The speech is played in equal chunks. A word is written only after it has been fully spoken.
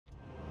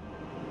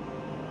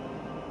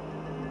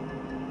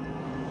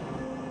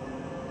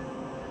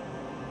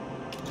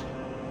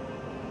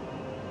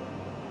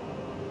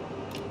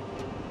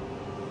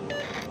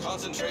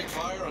Concentrate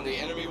fire on the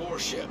enemy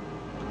warship.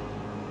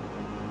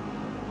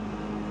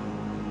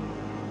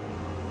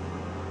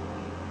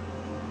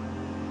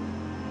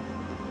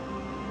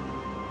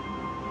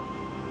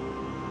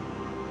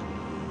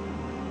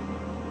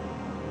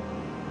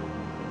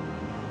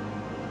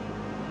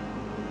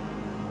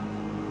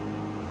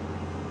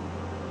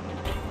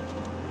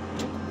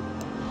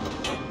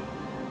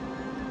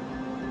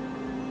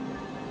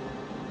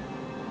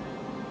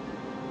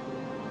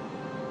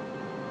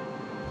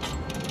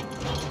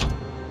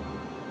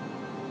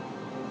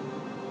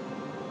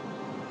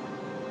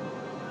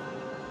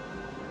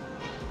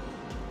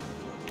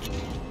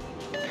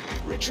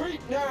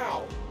 Retreat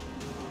now!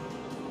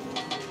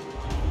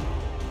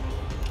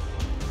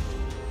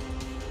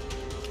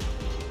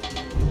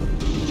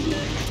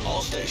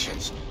 All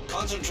stations,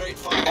 concentrate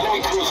fire.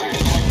 Enemy cruiser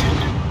detected.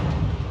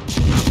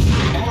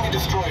 Enemy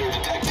destroyer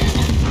detected.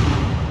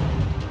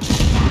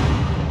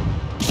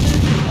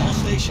 All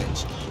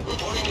stations,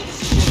 reporting to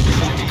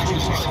position. Enemy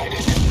cruiser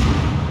sighted.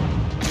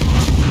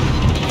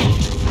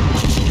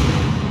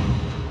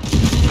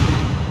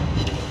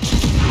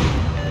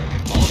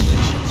 All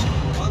stations,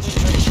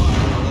 concentrate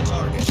fire on the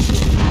target.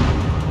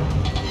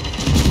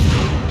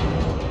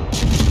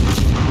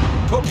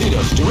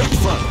 Torpedoes, direct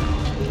front.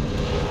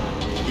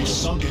 We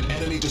sunk an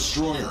enemy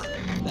destroyer.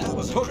 That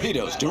was a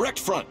Torpedoes, direct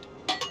front.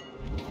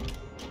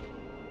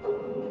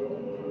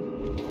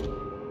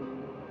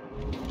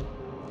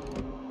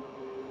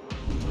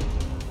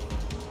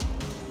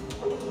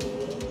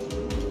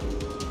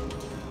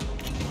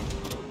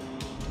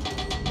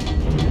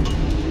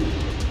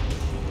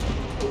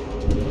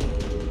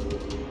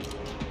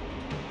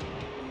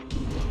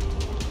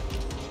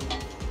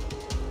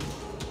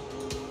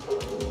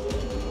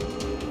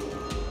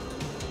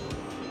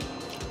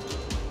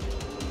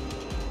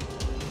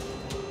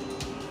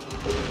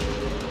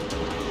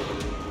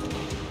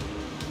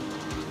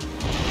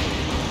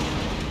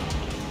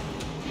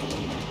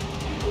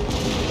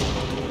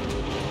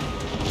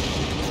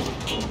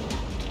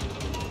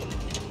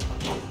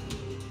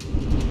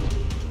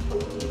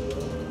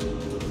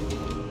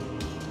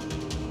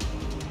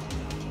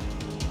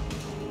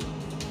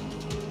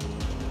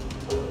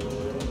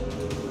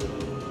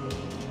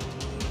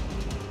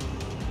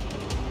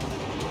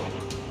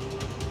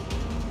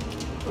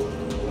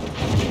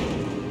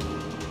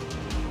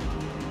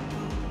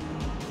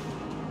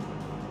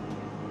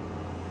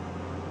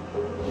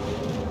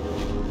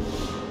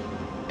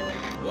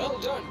 Well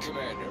done,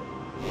 Commander.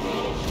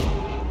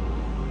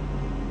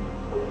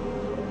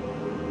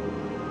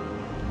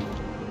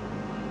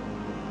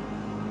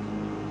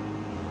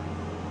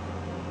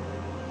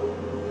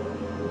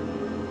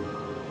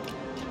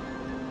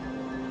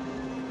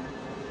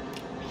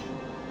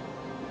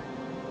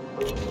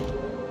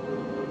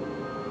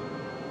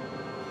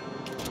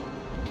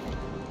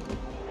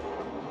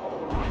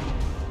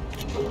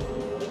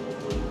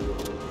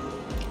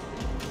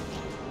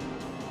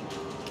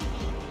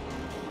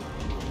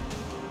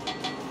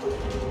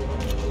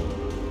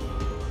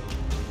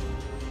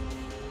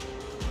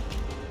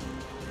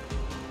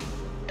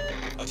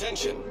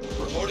 Attention,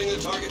 reporting the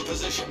target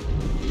position.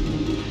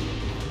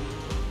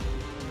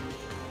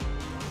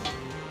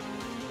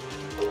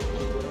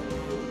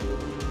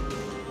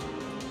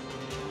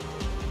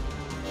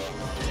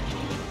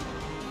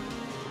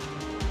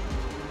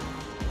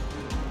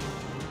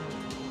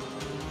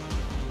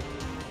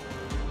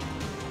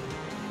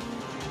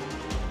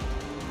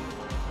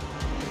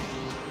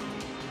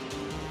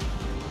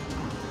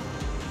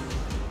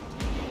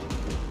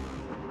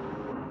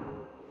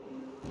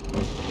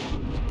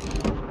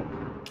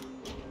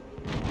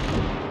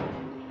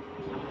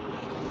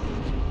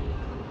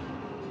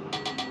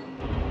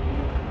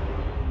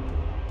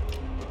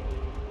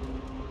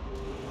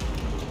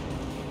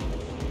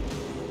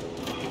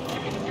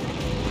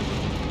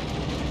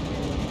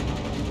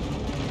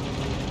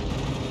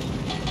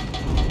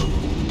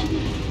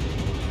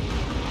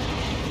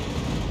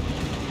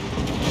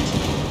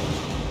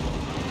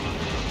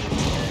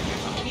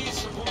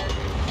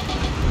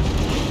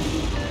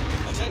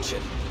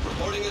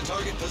 Reporting the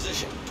target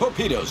position.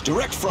 Torpedoes,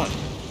 direct front.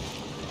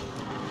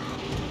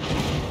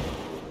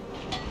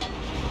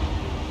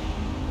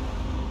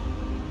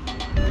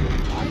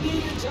 I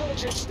need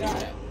intelligence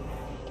data.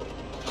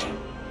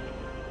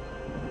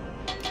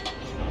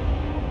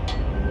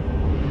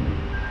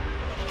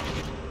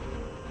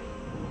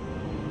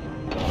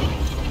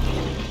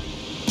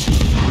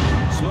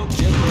 Smoke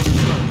generator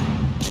started.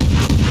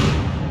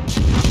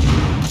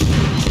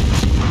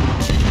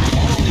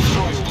 Enemy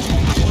destroyer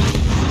detected.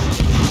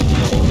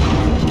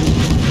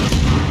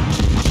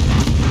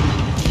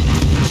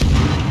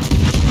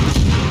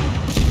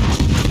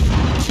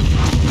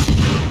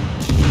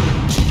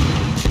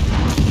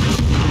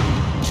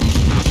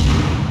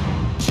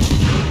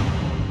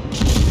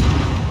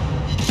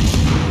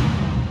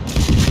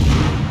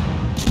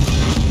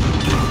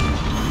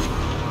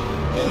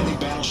 Enemy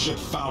battleship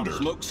foundered.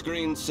 Smoke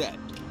screen set.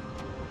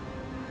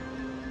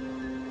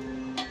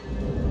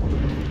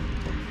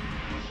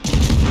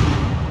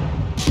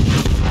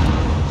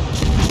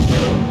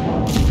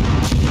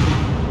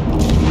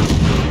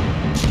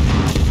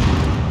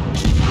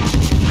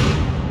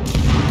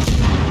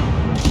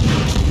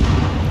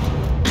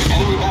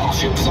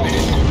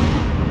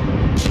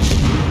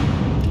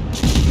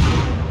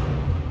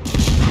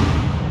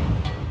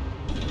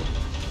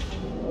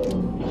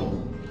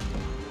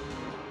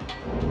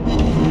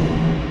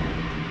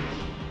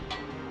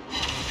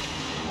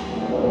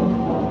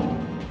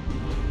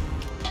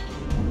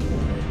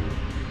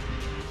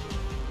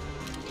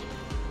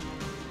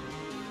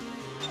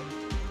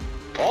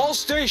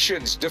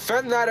 stations,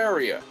 defend that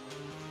area.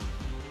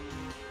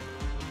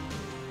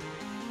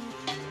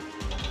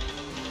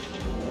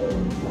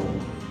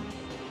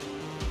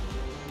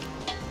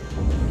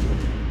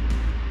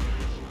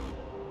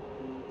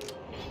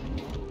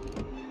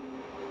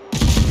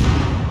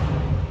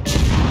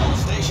 All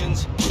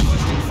stations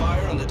requesting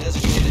fire on the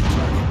designated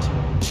target.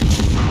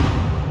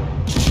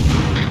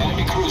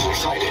 Enemy cruiser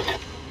sighted.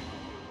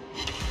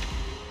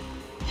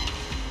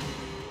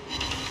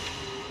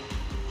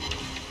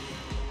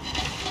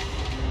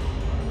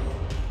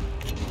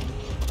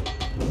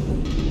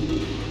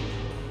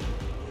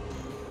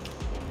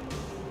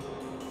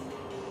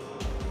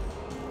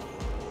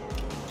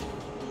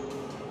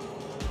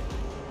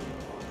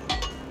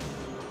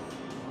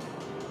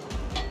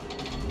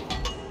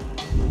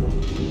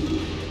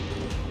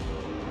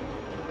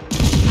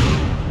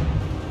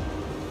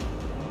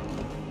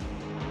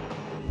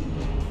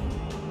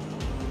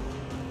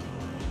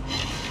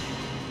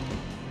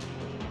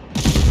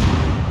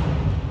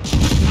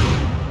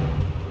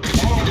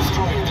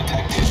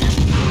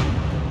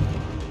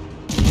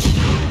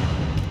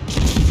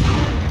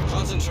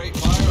 Concentrate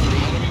fire on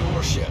the enemy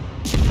warship.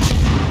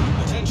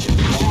 Attention,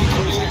 enemy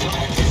cruiser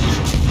target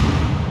position.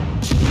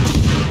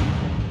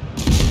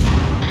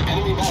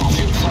 Enemy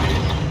battleship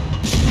sighted.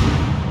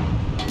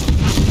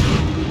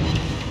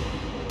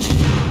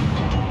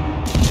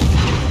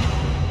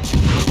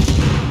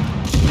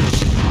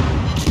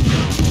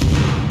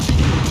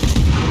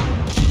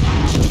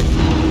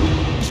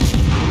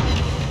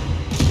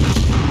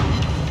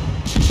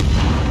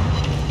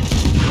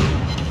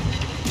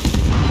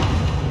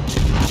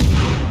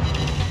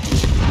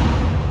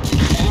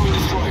 Enemy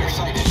destroyer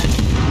sighted.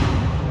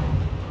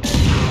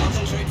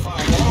 Concentrate fire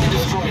on Enemy the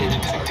destroyer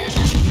designated detected.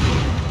 target.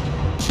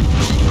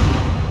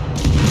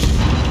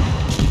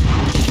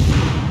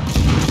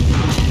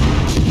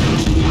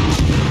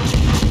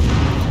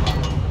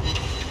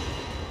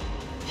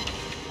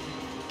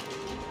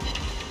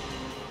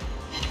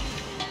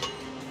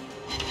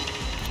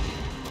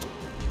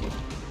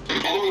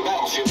 Enemy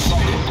battleship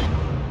sighted.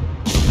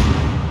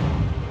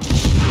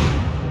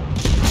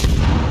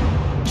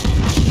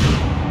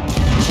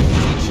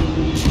 Attention,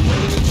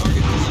 reporting the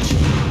target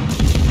position.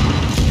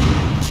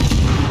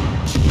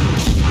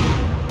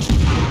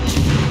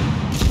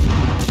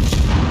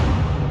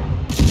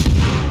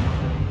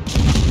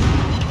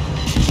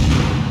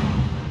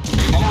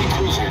 Enemy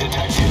cruiser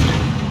detected.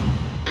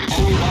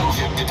 Enemy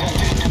battleship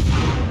detected.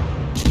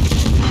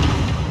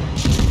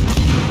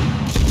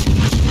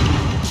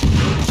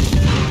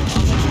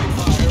 Concentrate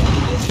fire on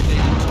the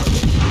designated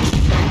target.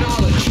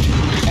 Acknowledged.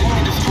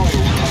 Enemy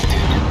destroyer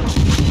detected.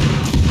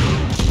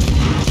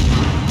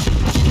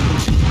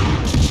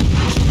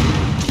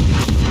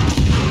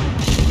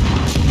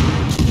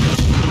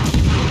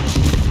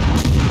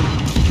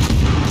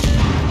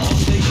 All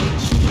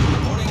stations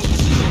reporting the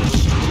position of the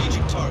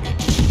strategic target.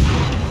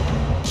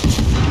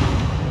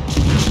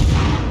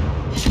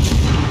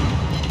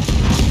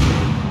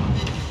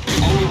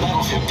 Enemy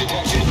battleship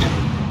detected.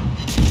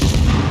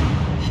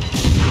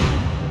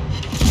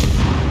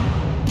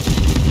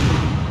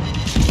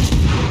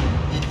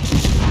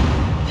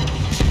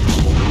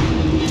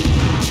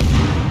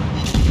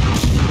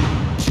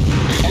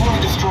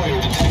 Enemy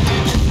destroyer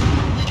detected.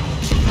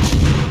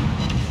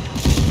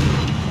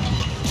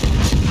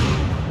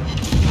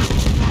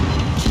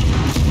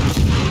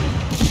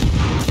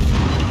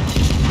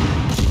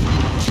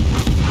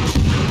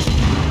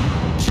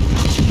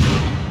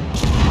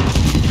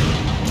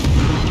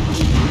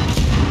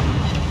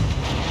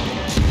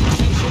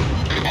 Attention,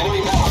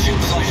 Enemy battleship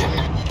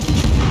sighted.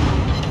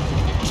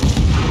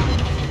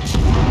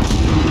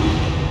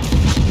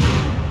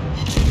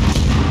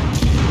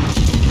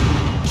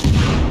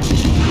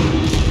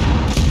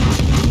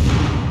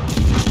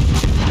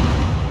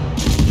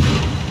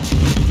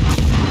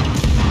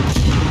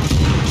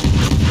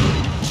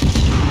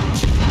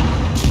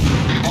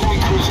 Enemy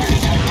cruiser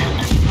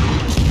detected.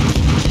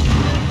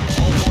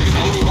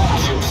 Enemy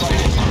battleship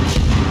sighted.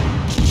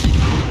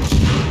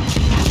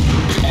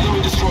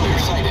 Enemy destroyer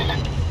sighted.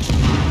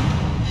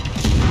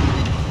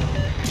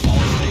 all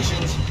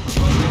stations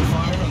requesting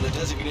fire on the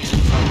designated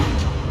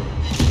target.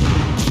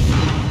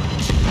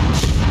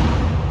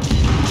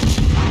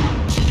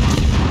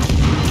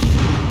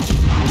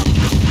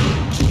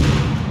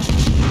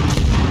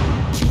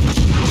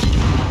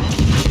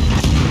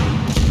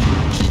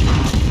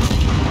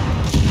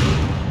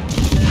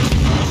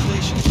 All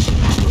stations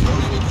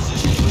reporting the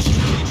position of the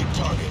strategic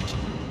target.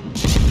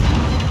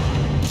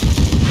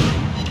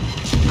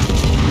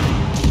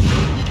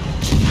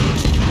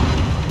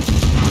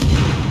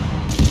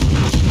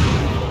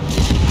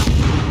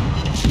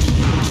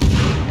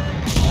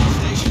 All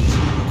stations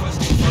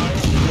requesting fire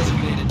on the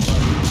designated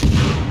target.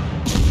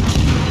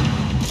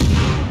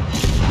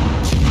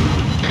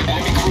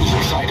 Enemy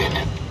cruiser sighted.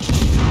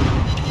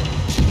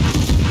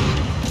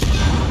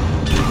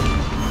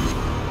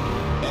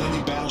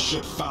 Enemy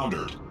battleship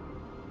foundered.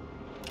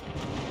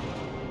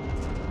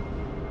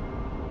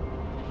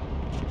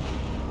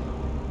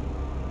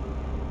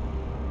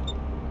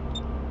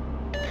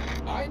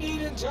 I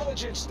need an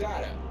intelligence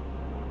data.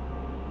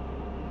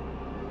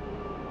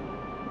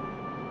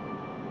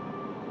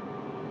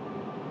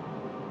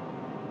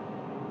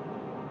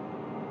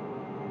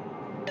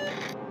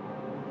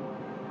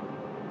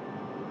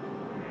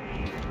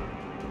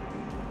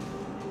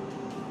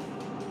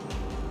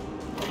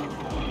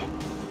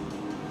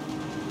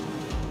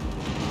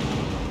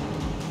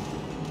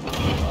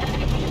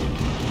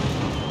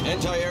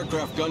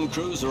 Anti-aircraft gun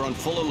crews are on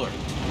full alert.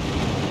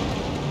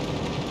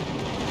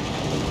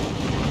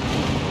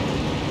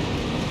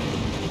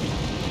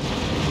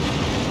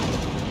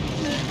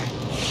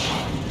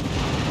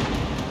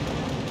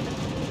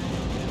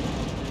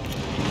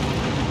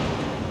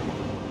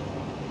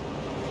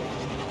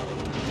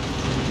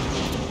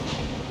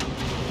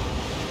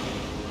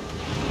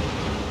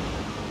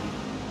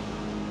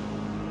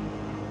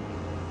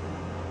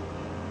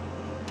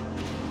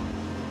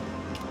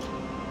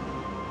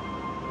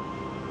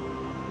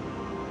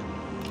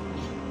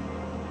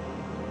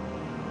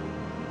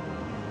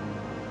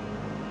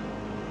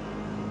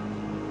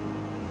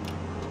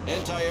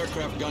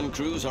 Anti-aircraft gun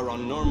crews are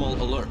on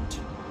normal alert.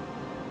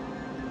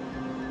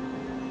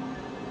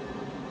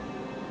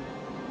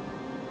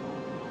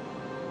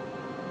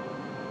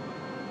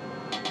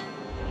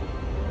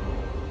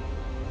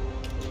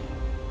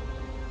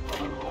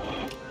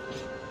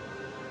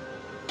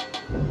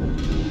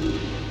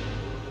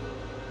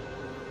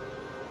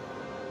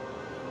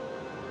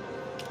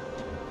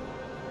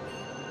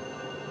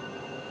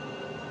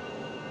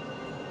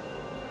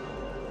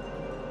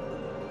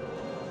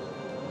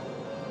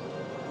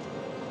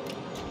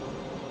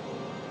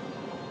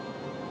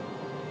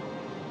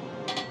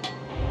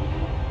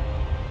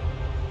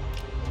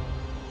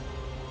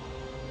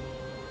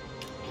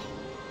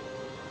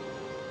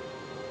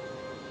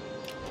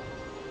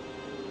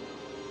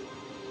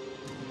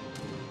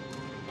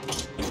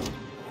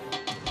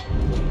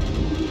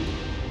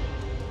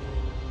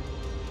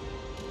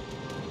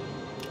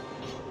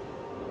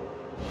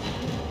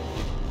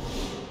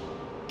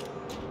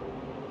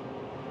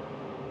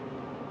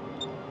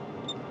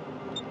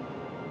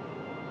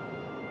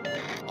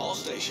 All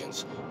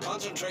stations,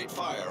 concentrate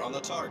fire on the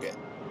target.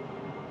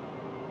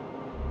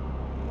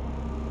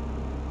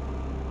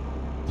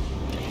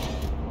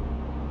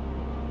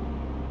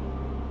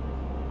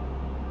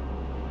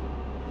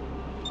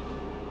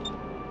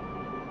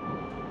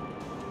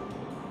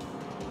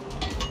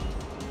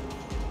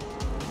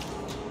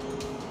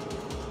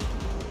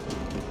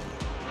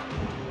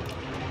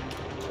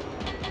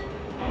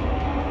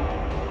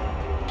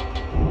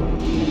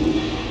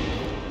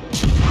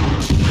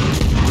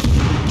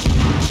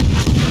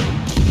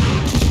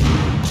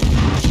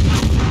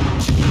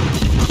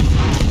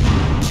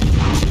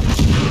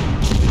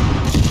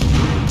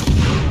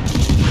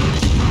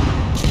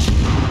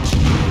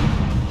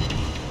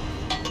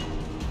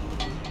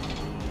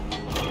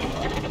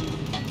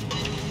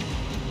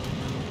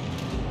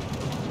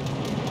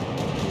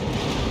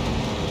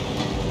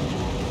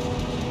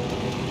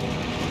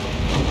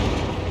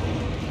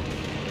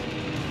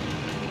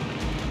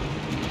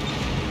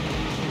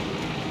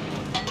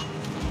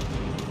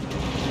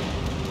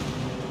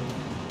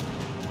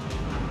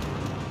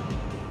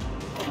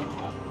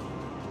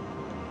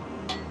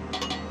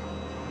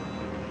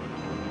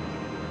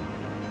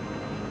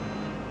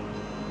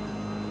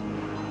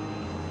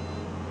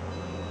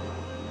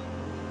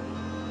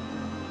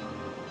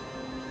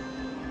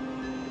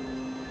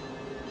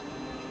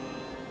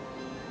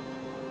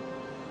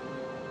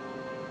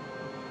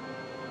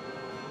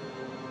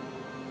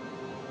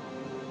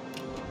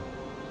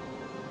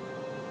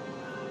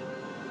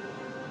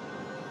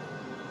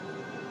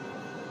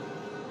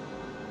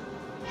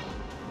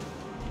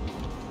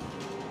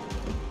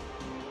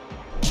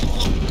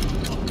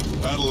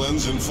 Battle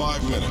ends in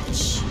 5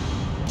 minutes.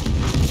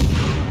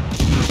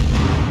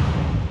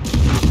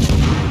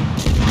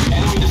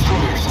 Enemy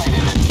destroyer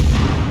sighted.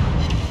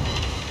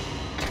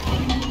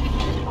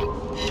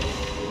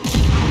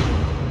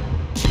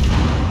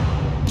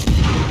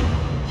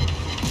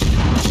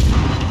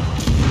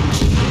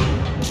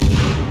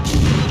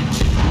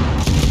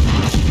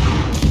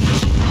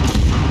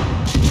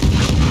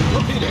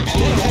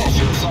 Enemy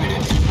warship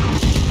sighted.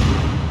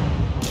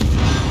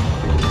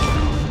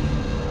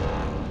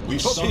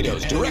 We've sunk an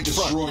Torpedoes, enemy direct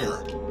front. destroyer.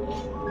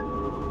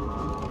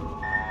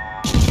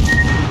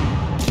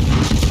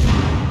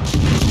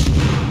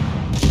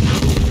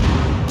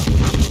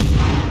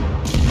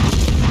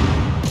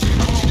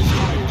 Enemy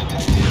destroyer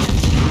detected.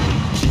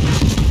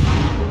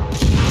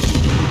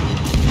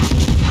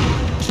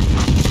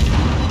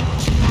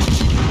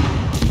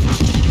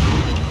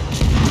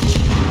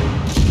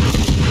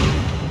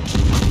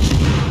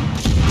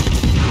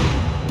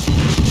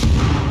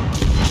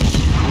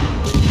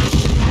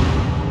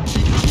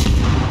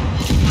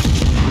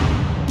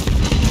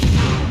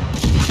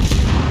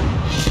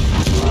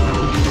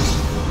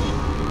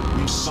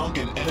 We've sunk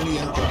an enemy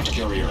aircraft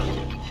carrier.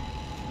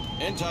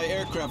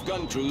 Anti-aircraft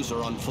gun crews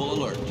are on full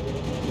alert.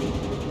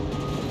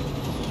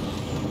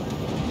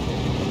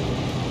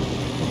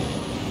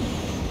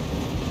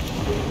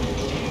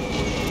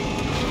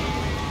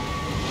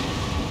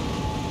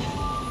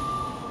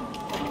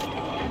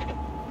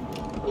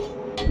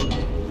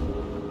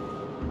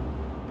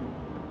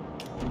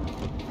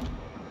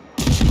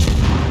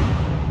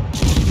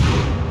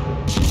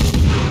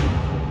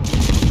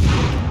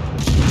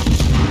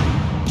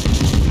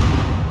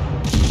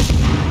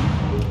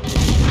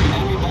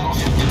 Enemy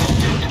battleship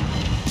detected.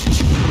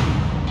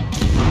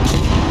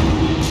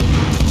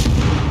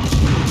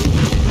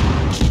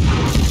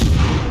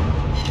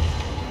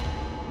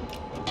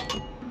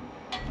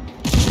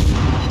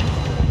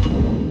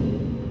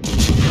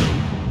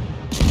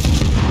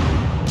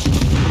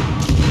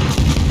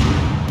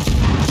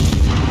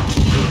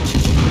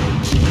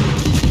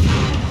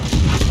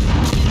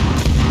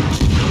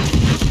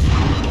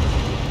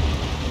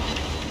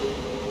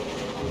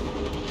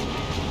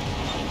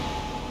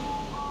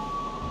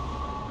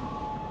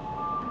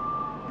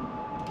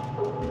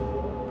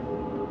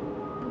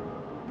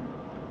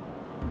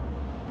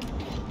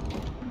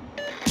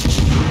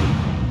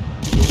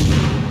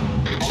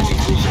 Enemy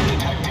cruiser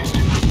detected.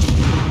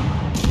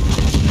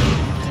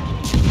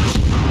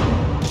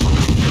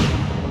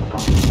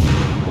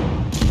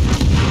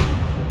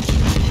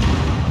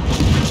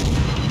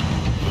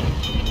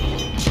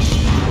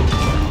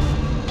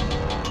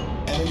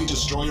 Enemy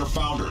destroyer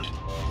foundered.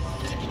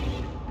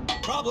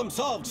 Problem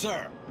solved,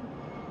 sir.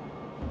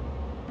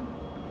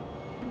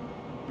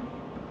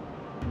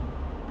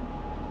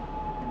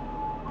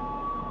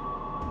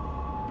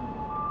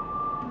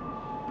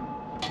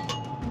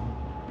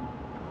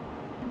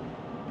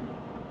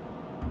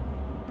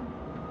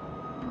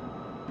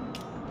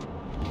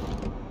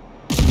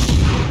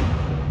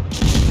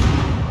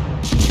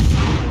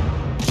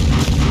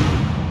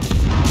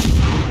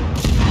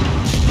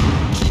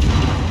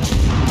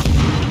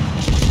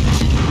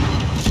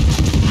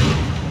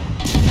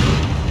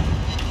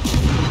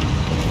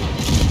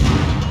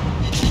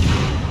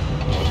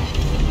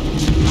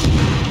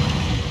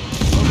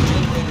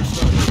 Generator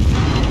started.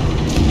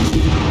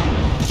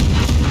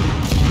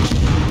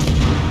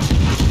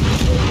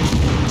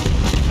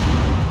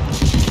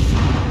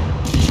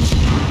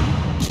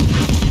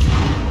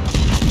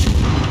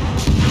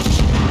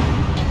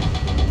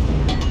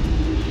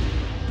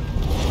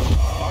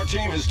 Our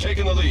team has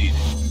taken the lead.